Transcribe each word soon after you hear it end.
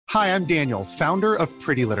Hi, I'm Daniel, founder of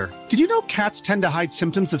Pretty Litter. Did you know cats tend to hide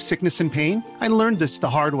symptoms of sickness and pain? I learned this the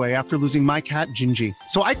hard way after losing my cat, Gingy.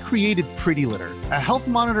 So I created Pretty Litter, a health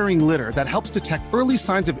monitoring litter that helps detect early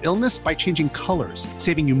signs of illness by changing colors,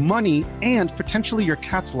 saving you money and potentially your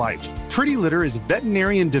cat's life. Pretty Litter is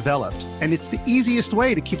veterinarian developed, and it's the easiest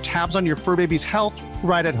way to keep tabs on your fur baby's health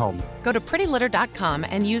right at home. Go to prettylitter.com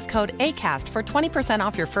and use code ACAST for 20%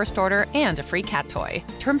 off your first order and a free cat toy.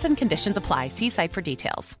 Terms and conditions apply. See site for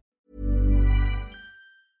details.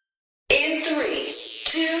 In 3,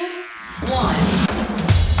 2, 1.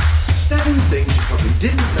 7 things you probably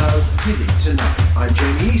didn't know you need to know. I'm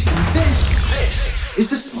Jamie East, and this is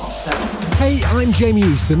the Smart 7. Hey, I'm Jamie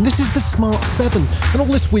East, and this is the Smart 7. And all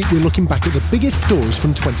this week we're looking back at the biggest stories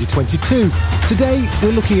from 2022. Today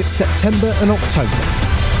we're looking at September and October.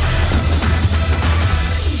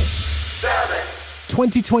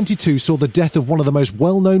 2022 saw the death of one of the most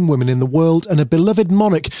well-known women in the world and a beloved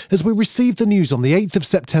monarch as we received the news on the 8th of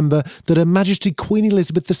September that Her Majesty Queen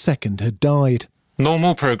Elizabeth II had died.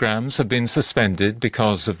 Normal programmes have been suspended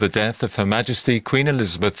because of the death of Her Majesty Queen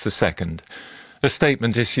Elizabeth II. A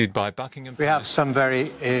statement issued by Buckingham Palace. We have some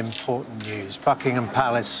very important news. Buckingham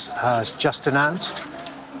Palace has just announced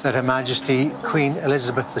that Her Majesty Queen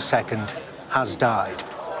Elizabeth II has died.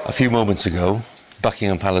 A few moments ago,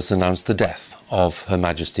 Buckingham Palace announced the death of Her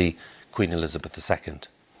Majesty Queen Elizabeth II.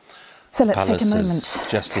 So let's take a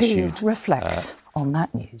moment to reflect on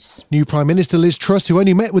that news. New Prime Minister Liz Truss, who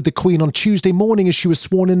only met with the Queen on Tuesday morning as she was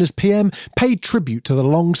sworn in as PM, paid tribute to the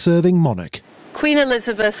long-serving monarch. Queen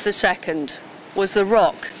Elizabeth II was the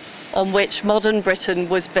rock on which modern Britain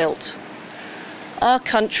was built. Our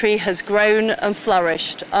country has grown and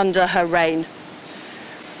flourished under her reign.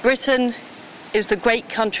 Britain is the great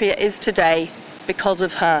country it is today because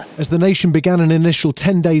of her. As the nation began an initial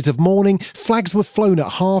 10 days of mourning, flags were flown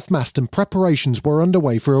at half-mast and preparations were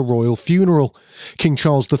underway for a royal funeral. King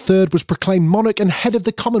Charles III was proclaimed monarch and head of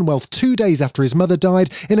the Commonwealth 2 days after his mother died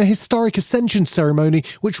in a historic Ascension ceremony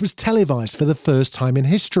which was televised for the first time in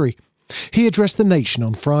history. He addressed the nation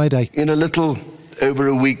on Friday. In a little over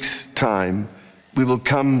a week's time, we will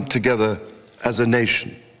come together as a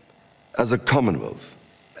nation, as a Commonwealth,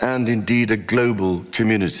 and indeed a global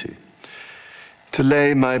community, to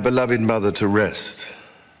lay my beloved mother to rest.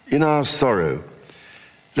 In our sorrow,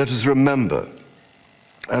 let us remember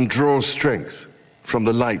and draw strength from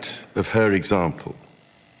the light of her example.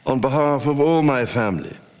 On behalf of all my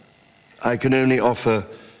family, I can only offer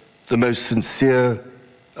the most sincere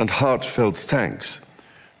and heartfelt thanks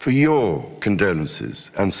for your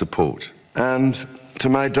condolences and support. And to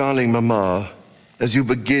my darling Mama, as you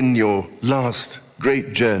begin your last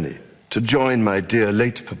great journey to join my dear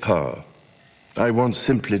late Papa, I want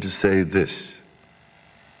simply to say this: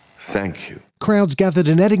 thank you. Crowds gathered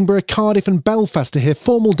in Edinburgh, Cardiff and Belfast to hear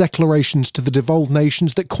formal declarations to the devolved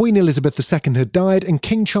nations that Queen Elizabeth II had died and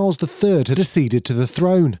King Charles III had acceded to the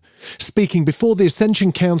throne. Speaking before the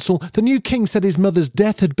Ascension Council, the new king said his mother's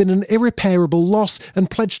death had been an irreparable loss and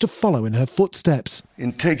pledged to follow in her footsteps.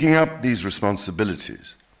 In taking up these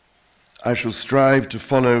responsibilities, I shall strive to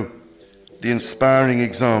follow the inspiring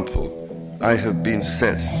example I have been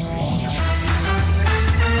set.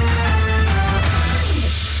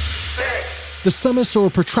 The summer saw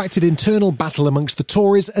a protracted internal battle amongst the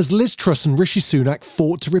Tories as Liz Truss and Rishi Sunak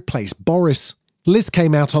fought to replace Boris. Liz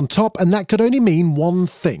came out on top, and that could only mean one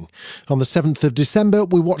thing. On the 7th of December,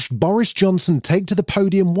 we watched Boris Johnson take to the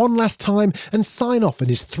podium one last time and sign off in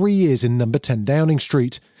his 3 years in number 10 Downing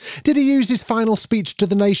Street. Did he use his final speech to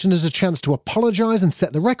the nation as a chance to apologise and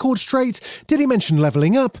set the record straight? Did he mention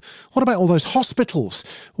levelling up? What about all those hospitals?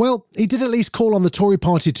 Well, he did at least call on the Tory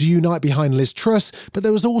party to unite behind Liz Truss, but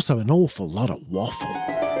there was also an awful lot of waffle.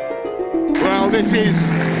 Well, this is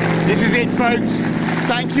it, folks.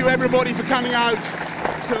 Thank you, everybody, for coming out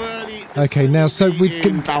so early. OK, now, so we've...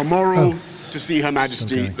 in Balmoral to see Her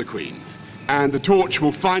Majesty the Queen. And the torch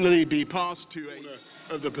will finally be passed to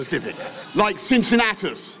a of the Pacific. Like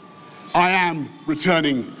Cincinnatus, I am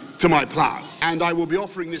returning to my plough. And I will be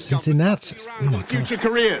offering this Cincinnatus? Oh my God. Future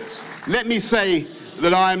careers. Let me say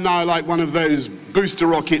that I am now like one of those booster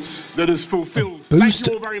rockets that has fulfilled... Thank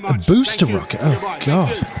you all very much. A booster rocket? Oh,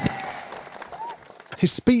 God.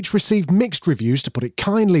 His speech received mixed reviews, to put it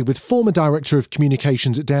kindly, with former Director of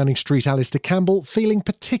Communications at Downing Street, Alistair Campbell, feeling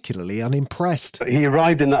particularly unimpressed. He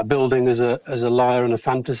arrived in that building as a liar and a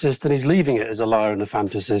fantasist, and he's leaving it as a liar and a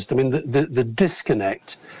fantasist. I mean, the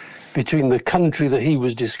disconnect between the country that he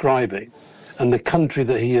was describing and the country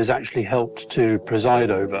that he has actually helped to preside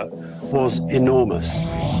over was enormous.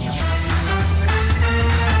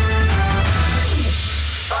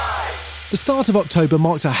 The start of October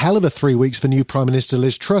marked a hell of a 3 weeks for new Prime Minister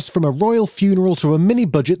Liz Truss, from a royal funeral to a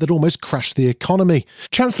mini-budget that almost crashed the economy.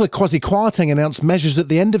 Chancellor Kwasi Kwarteng announced measures at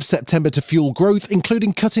the end of September to fuel growth,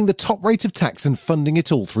 including cutting the top rate of tax and funding it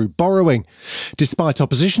all through borrowing. Despite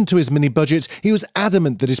opposition to his mini-budget, he was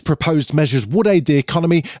adamant that his proposed measures would aid the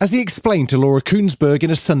economy, as he explained to Laura Koonsberg in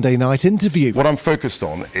a Sunday night interview. What I'm focused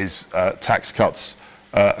on is tax cuts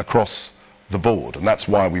across the board, and that's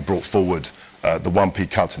why we brought forward the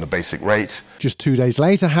 1p cut in the basic rate. Just 2 days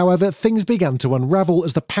later, however, things began to unravel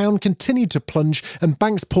as the pound continued to plunge and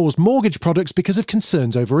banks paused mortgage products because of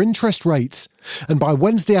concerns over interest rates. And by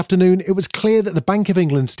Wednesday afternoon, it was clear that the Bank of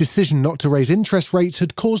England's decision not to raise interest rates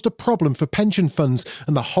had caused a problem for pension funds,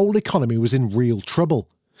 and the whole economy was in real trouble.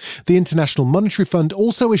 The International Monetary Fund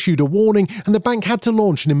also issued a warning, and the bank had to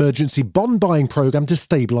launch an emergency bond buying programme to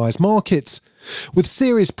stabilise markets. With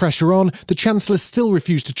serious pressure on, the Chancellor still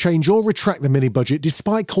refused to change or retract the mini-budget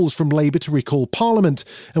despite calls from Labour to recall Parliament.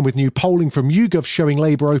 And with new polling from YouGov showing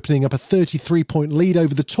Labour opening up a 33-point lead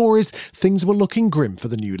over the Tories, things were looking grim for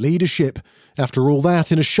the new leadership. After all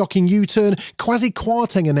that, in a shocking U-turn, Kwasi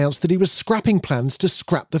Kwarteng announced that he was scrapping plans to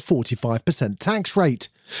scrap the 45% tax rate.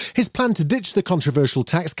 His plan to ditch the controversial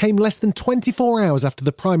tax came less than 24 hours after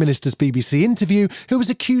the Prime Minister's BBC interview, who was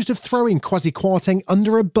accused of throwing Kwasi Kwarteng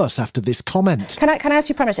under a bus after this comment. Can I ask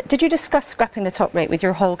you, Prime Minister, did you discuss scrapping the top rate with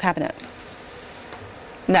your whole cabinet?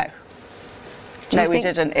 No. No, we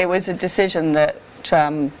didn't. It was a decision that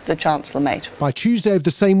the Chancellor made. By Tuesday of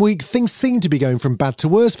the same week, things seemed to be going from bad to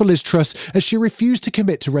worse for Liz Truss, as she refused to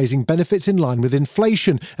commit to raising benefits in line with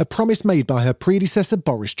inflation, a promise made by her predecessor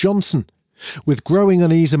Boris Johnson. With growing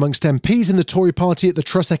unease amongst MPs in the Tory party at the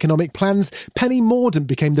Truss economic plans, Penny Mordaunt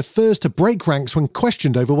became the first to break ranks when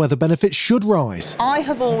questioned over whether benefits should rise. I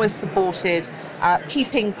have always supported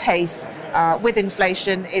keeping pace with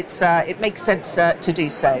inflation. It makes sense to do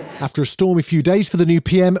so. After a stormy few days for the new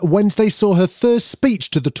PM, Wednesday saw her first speech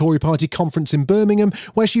to the Tory party conference in Birmingham,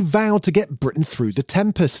 where she vowed to get Britain through the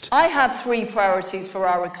tempest. I have 3 priorities for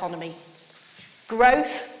our economy: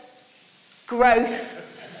 growth, growth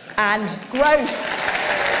and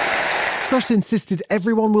growth. Truss insisted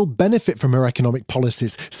everyone will benefit from her economic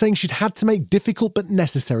policies, saying she'd had to make difficult but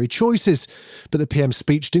necessary choices. But the PM's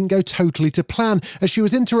speech didn't go totally to plan, as she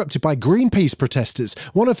was interrupted by Greenpeace protesters,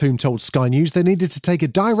 one of whom told Sky News they needed to take a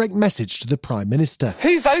direct message to the Prime Minister.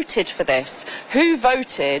 Who voted for this? Who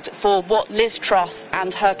voted for what Liz Truss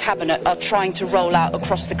and her cabinet are trying to roll out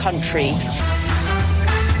across the country?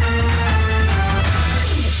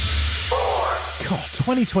 God,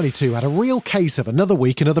 2022 had a real case of another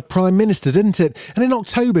week, another Prime Minister, didn't it? And in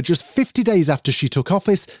October, just 50 days after she took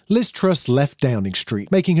office, Liz Truss left Downing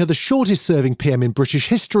Street, making her the shortest-serving PM in British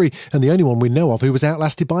history, and the only one we know of who was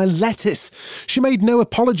outlasted by a lettuce. She made no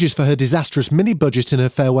apologies for her disastrous mini-budget in her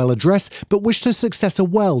farewell address, but wished her successor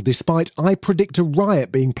well, despite I Predict a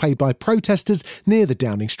Riot being played by protesters near the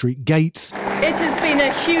Downing Street gates. It has been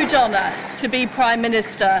a huge honour to be Prime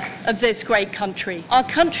Minister of this great country. Our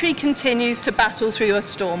country continues to battle through a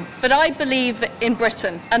storm, but I believe in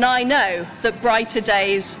Britain, and I know that brighter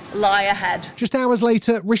days lie ahead. Just hours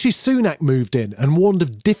later, Rishi Sunak moved in and warned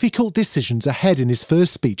of difficult decisions ahead in his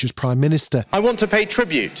first speech as Prime Minister. I want to pay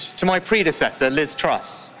tribute to my predecessor, Liz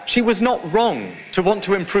Truss. She was not wrong to want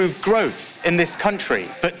to improve growth in this country,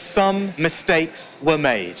 but some mistakes were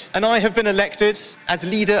made. And I have been elected as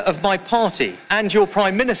leader of my party and your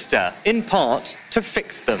Prime Minister, in part, to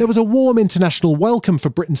fix them. There was a warm international welcome for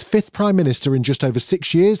Britain's 5th Prime Minister in just over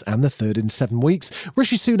 6 years, and the 3rd in 7 weeks.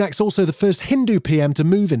 Rishi Sunak's also the first Hindu PM to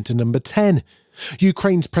move into number 10.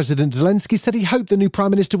 Ukraine's President Zelensky said he hoped the new Prime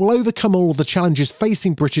Minister will overcome all the challenges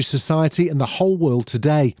facing British society and the whole world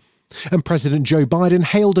today. And President Joe Biden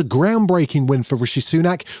hailed a groundbreaking win for Rishi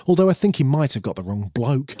Sunak, although I think he might have got the wrong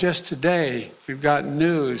bloke. Just today, we've got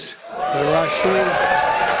news that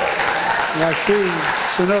Rishi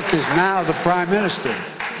Sunak is now the Prime Minister.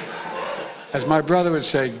 As my brother would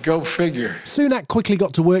say, go figure. Sunak quickly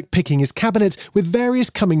got to work picking his cabinet with various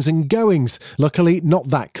comings and goings. Luckily, not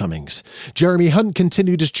that Cummings. Jeremy Hunt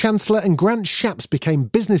continued as Chancellor and Grant Shapps became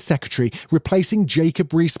Business Secretary, replacing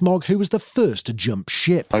Jacob Rees-Mogg, who was the first to jump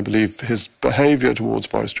ship. I believe his behaviour towards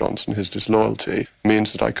Boris Johnson, his disloyalty,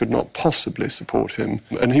 means that I could not possibly support him,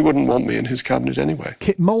 and he wouldn't want me in his cabinet anyway.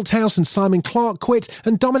 Kit Malthouse and Simon Clarke quit,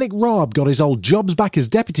 and Dominic Raab got his old jobs back as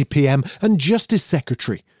Deputy PM and Justice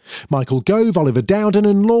Secretary. Michael Gove, Oliver Dowden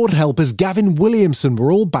and Lord Helpers Gavin Williamson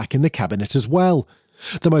were all back in the cabinet as well.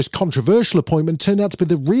 The most controversial appointment turned out to be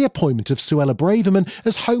the reappointment of Suella Braverman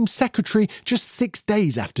as Home Secretary just 6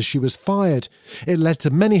 days after she was fired. It led to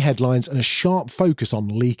many headlines and a sharp focus on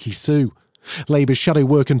Leaky Sue. Labour's Shadow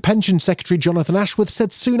Work and Pension Secretary Jonathan Ashworth said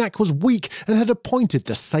Sunak was weak and had appointed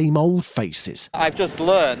the same old faces. I've just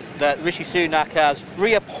learned that Rishi Sunak has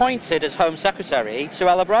reappointed as Home Secretary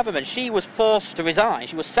Suella Braverman. She was forced to resign.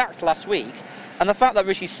 She was sacked last week. And the fact that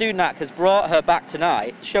Rishi Sunak has brought her back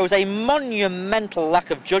tonight shows a monumental lack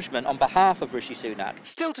of judgment on behalf of Rishi Sunak.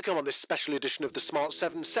 Still to come on this special edition of the Smart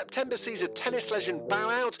 7, September sees a tennis legend bow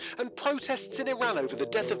out and protests in Iran over the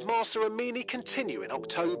death of Mahsa Amini continue in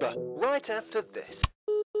October. Right after this.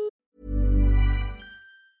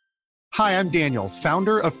 Hi, I'm Daniel,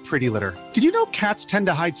 founder of Pretty Litter. Did you know cats tend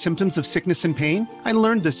to hide symptoms of sickness and pain? I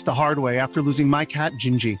learned this the hard way after losing my cat,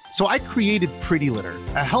 Gingy. So I created Pretty Litter,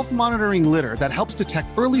 a health monitoring litter that helps detect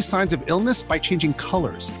early signs of illness by changing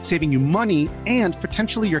colors, saving you money and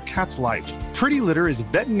potentially your cat's life. Pretty Litter is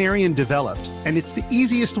veterinarian developed, and it's the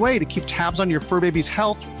easiest way to keep tabs on your fur baby's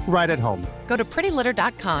health right at home. Go to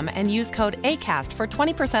prettylitter.com and use code ACAST for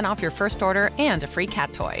 20% off your first order and a free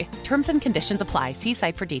cat toy. Terms and conditions apply. See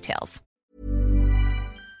site for details.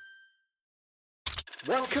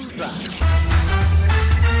 Welcome back.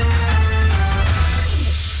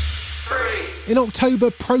 In October,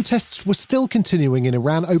 protests were still continuing in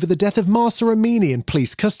Iran over the death of Mahsa Amini in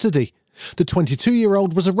police custody. The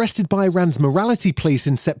 22-year-old was arrested by Iran's morality police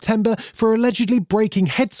in September for allegedly breaking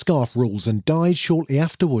headscarf rules and died shortly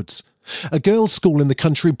afterwards. A girls' school in the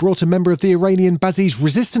country brought a member of the Iranian Basij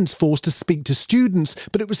resistance force to speak to students,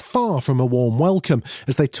 but it was far from a warm welcome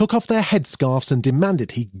as they took off their headscarves and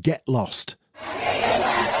demanded he get lost.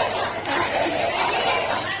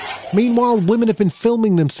 Meanwhile, women have been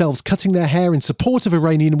filming themselves cutting their hair in support of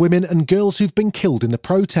Iranian women and girls who've been killed in the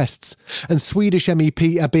protests. And Swedish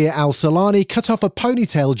MEP Abir Al-Solani cut off a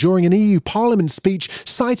ponytail during an EU Parliament speech,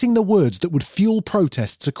 citing the words that would fuel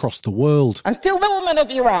protests across the world. Until the women of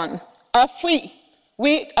Iran are free,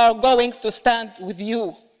 we are going to stand with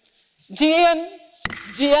you. Jian,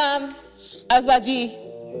 Azadi,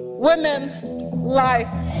 women, life,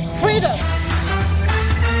 freedom.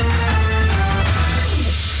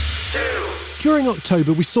 During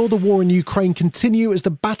October, we saw the war in Ukraine continue as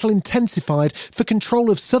the battle intensified for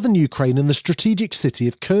control of southern Ukraine and the strategic city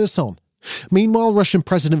of Kherson. Meanwhile, Russian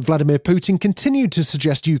President Vladimir Putin continued to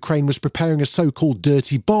suggest Ukraine was preparing a so-called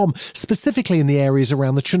dirty bomb, specifically in the areas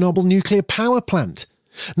around the Chernobyl nuclear power plant.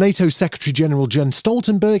 NATO Secretary-General Jens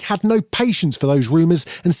Stoltenberg had no patience for those rumours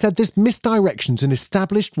and said this misdirection's an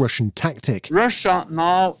established Russian tactic. Russia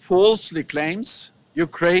now falsely claims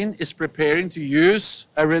Ukraine is preparing to use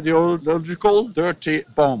a radiological dirty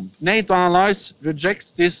bomb. NATO allies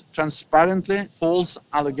reject this transparently false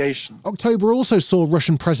allegation. October also saw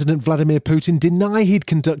Russian President Vladimir Putin deny he'd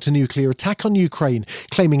conduct a nuclear attack on Ukraine,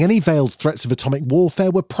 claiming any veiled threats of atomic warfare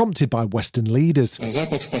were prompted by Western leaders.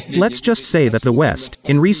 Let's just say that the West,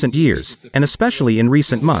 in recent years, and especially in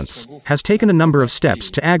recent months, has taken a number of steps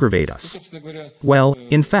to aggravate us. Well,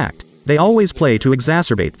 in fact, they always play to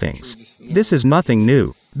exacerbate things. This is nothing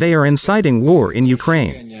new. They are inciting war in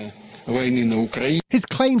Ukraine. His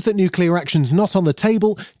claims that nuclear action's not on the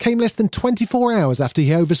table came less than 24 hours after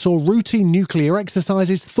he oversaw routine nuclear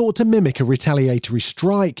exercises thought to mimic a retaliatory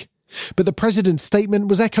strike. But the president's statement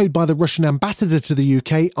was echoed by the Russian ambassador to the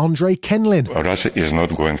UK, Andrei Kenlin. Russia is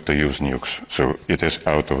not going to use nukes, so it is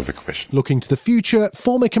out of the question. Looking to the future,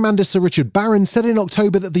 former Commander Sir Richard Barron said in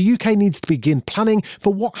October that the UK needs to begin planning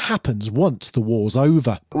for what happens once the war's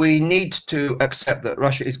over. We need to accept that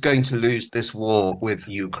Russia is going to lose this war with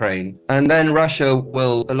Ukraine, and then Russia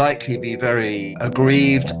will likely be very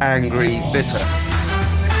aggrieved, angry, bitter.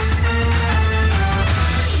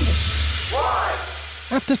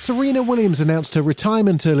 After Serena Williams announced her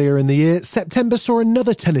retirement earlier in the year, September saw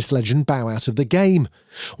another tennis legend bow out of the game.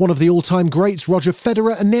 One of the all-time greats, Roger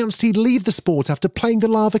Federer, announced he'd leave the sport after playing the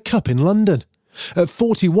Lava Cup in London. At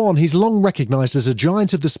 41, he's long recognised as a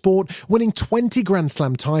giant of the sport, winning 20 Grand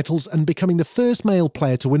Slam titles and becoming the first male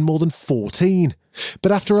player to win more than 14.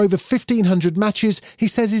 But after over 1,500 matches, he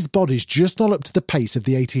says his body's just not up to the pace of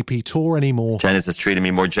the ATP Tour anymore. Tennis has treated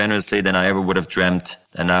me more generously than I ever would have dreamt,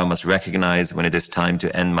 and now I must recognise when it is time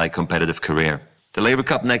to end my competitive career. The Labour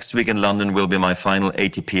Cup next week in London will be my final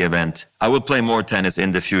ATP event. I will play more tennis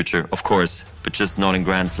in the future, of course, but just not in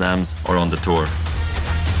Grand Slams or on the tour.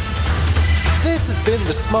 This has been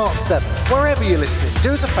The Smart 7. Wherever you're listening,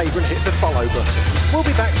 do us a favour and hit the follow button. We'll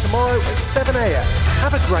be back tomorrow at 7 a.m.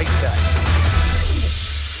 Have a great day.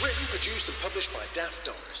 Written, produced and published by Daft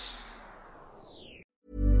Doris.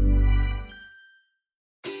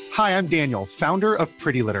 Hi, I'm Daniel, founder of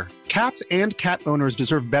Pretty Litter. Cats and cat owners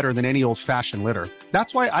deserve better than any old-fashioned litter.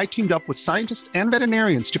 That's why I teamed up with scientists and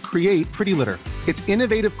veterinarians to create Pretty Litter. Its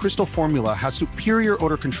innovative crystal formula has superior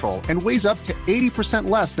odor control and weighs up to 80%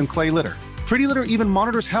 less than clay litter. Pretty Litter even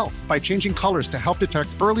monitors health by changing colors to help detect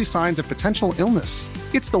early signs of potential illness.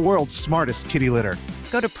 It's the world's smartest kitty litter.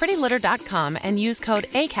 Go to prettylitter.com and use code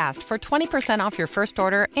ACAST for 20% off your first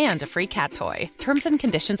order and a free cat toy. Terms and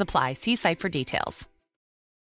conditions apply. See site for details.